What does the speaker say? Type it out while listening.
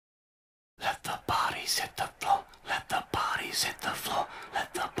Let the bodies hit the floor. Let the bodies hit the floor.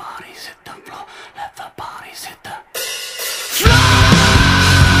 Let the bodies hit the floor. Let the bodies hit the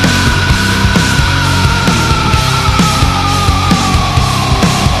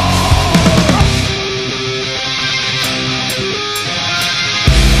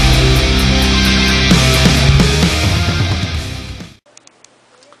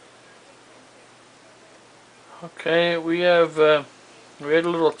Okay, we had a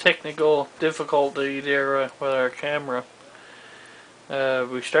little technical difficulty there with our camera.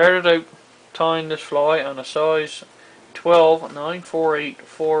 We started out tying this fly on a size 12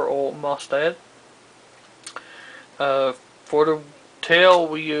 94840 Mustad. For the tail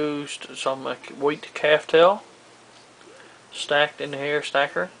we used some white calf tail stacked in the hair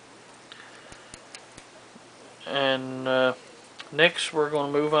stacker. And next we're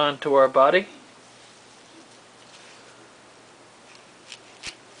going to move on to our body.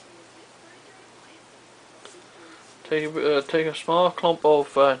 Take a small clump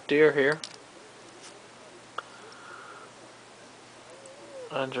of deer here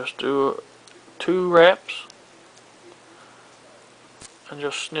and just do 2 wraps and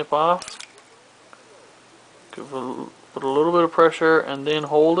just snip off. Put a little bit of pressure and then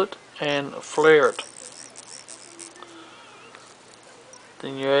hold it and flare it.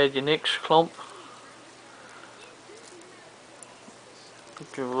 Then you add your next clump,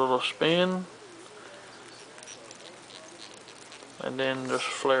 give a little spin, and then just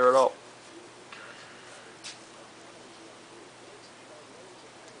flare it up.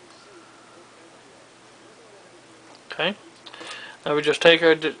 Okay, now we just take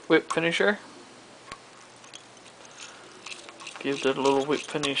our whip finisher, give that a little whip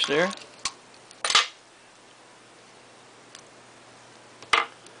finish there.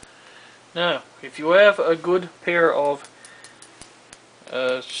 Now, if you have a good pair of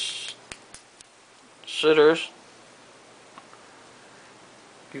scissors,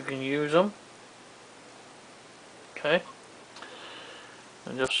 you can use them. Okay,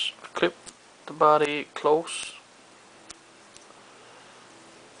 and just clip the body close.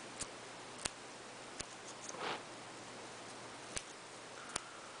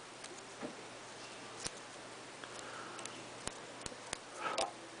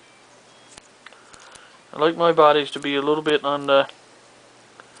 I like my bodies to be a little bit on the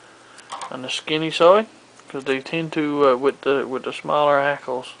skinny side, because they tend to with the smaller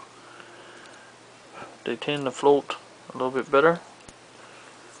hackles, they tend to float a little bit better.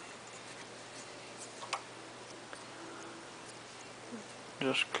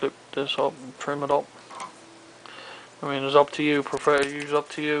 Just clip this up and trim it up. I mean, it's up to you. It's up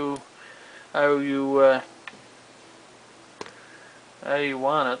to you how you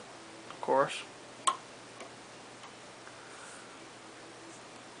want it, of course.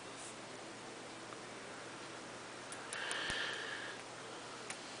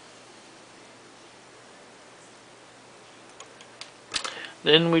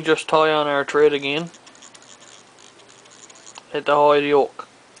 Then we just tie on our thread again at the height of the hook.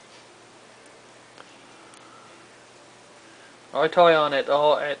 I tie on at the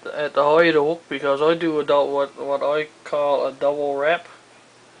height of the hook because I do what I call a double wrap.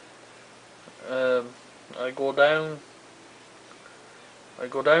 I go down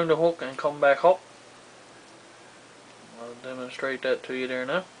the hook and come back up. I'll demonstrate that to you there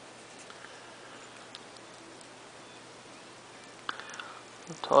now.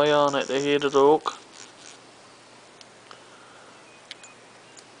 Tie on at the head of the hook.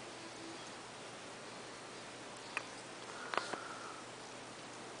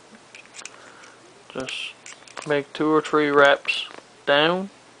 Just make 2 or 3 wraps down,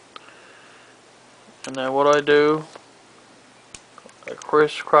 and then what I do, I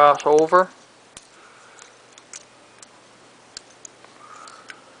crisscross over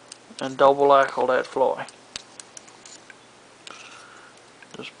and double hackle that fly.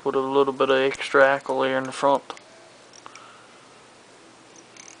 Just put a little bit of extra hackle here in the front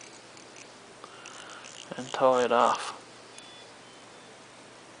and tie it off.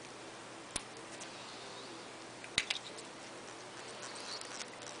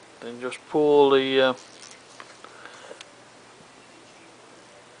 Then just pull the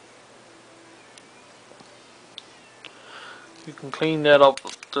you can clean that up,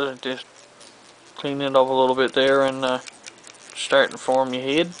 just clean it up a little bit there and start to form your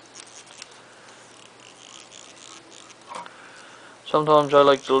head. Sometimes I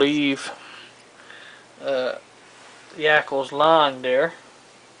like to leave the hackles long there.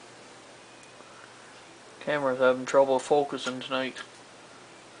 Camera's having trouble focusing tonight.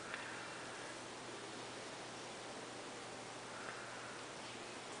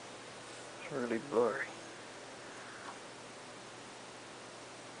 really blurry.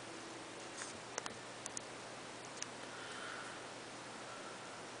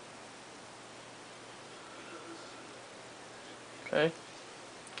 Okay.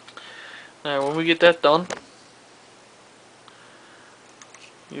 Now when we get that done,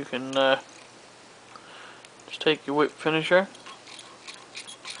 you can just take your whip finisher,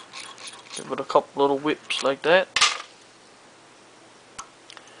 give it a couple little whips like that,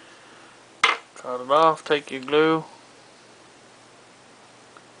 cut it off, take your glue,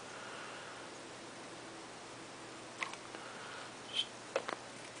 just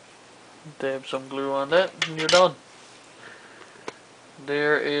dab some glue on that, and you're done.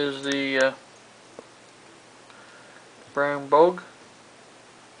 There is the brown bug.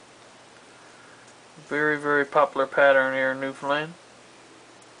 Very, very popular pattern here in Newfoundland,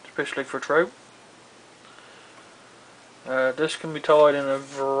 especially for trout. This can be tied in a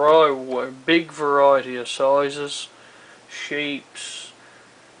big variety of sizes, shapes,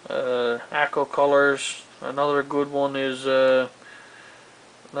 aqua colors. Another good one is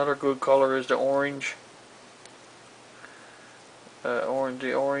another good color is the orange.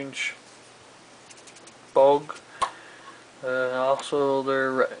 The orange bug. Also,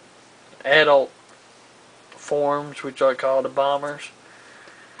 their adult forms, which I call the bombers.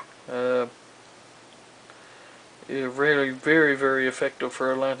 Really very, very effective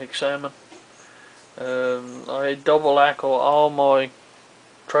for Atlantic salmon. I double ackle all my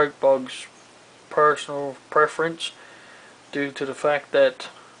trout bugs, personal preference, due to the fact that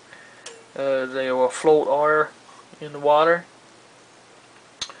they will float higher in the water.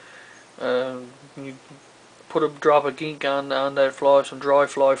 You put a drop of gink on that fly, some dry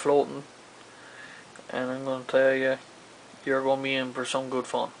fly floating, and I'm going to tell you, you're going to be in for some good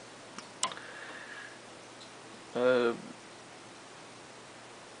fun.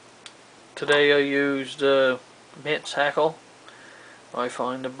 Today I used Metz hackle. I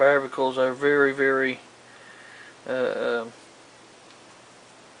find the barbicles are very, very the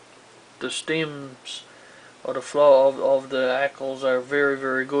stems or the flaw of the hackles are very,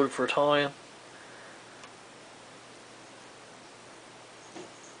 very good for tying.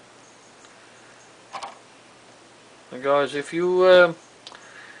 And guys, if you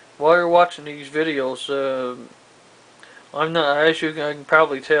while you're watching these videos, I'm not, as you can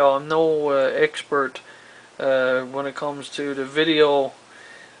probably tell, I'm no expert when it comes to the video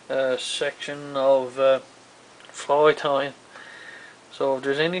section of fly tying. So if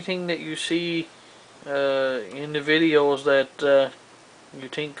there's anything that you see in the videos that you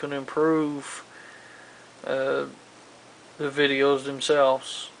think can improve the videos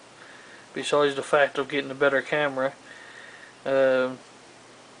themselves, besides the fact of getting a better camera,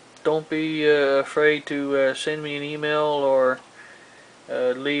 don't be afraid to send me an email or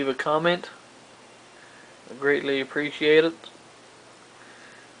leave a comment. I greatly appreciate it.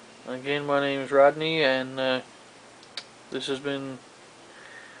 Again, my name is Rodney, and this has been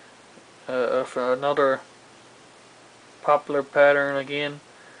for another popular pattern again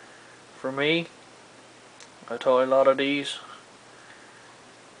for me. I tie a lot of these,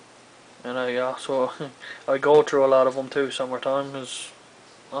 and I also I go through a lot of them too summertime, because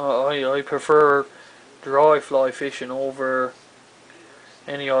I prefer dry fly fishing over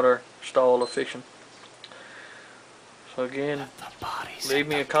any other style of fishing. So again, leave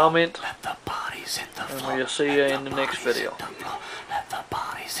me a comment, and we'll see you in the next video.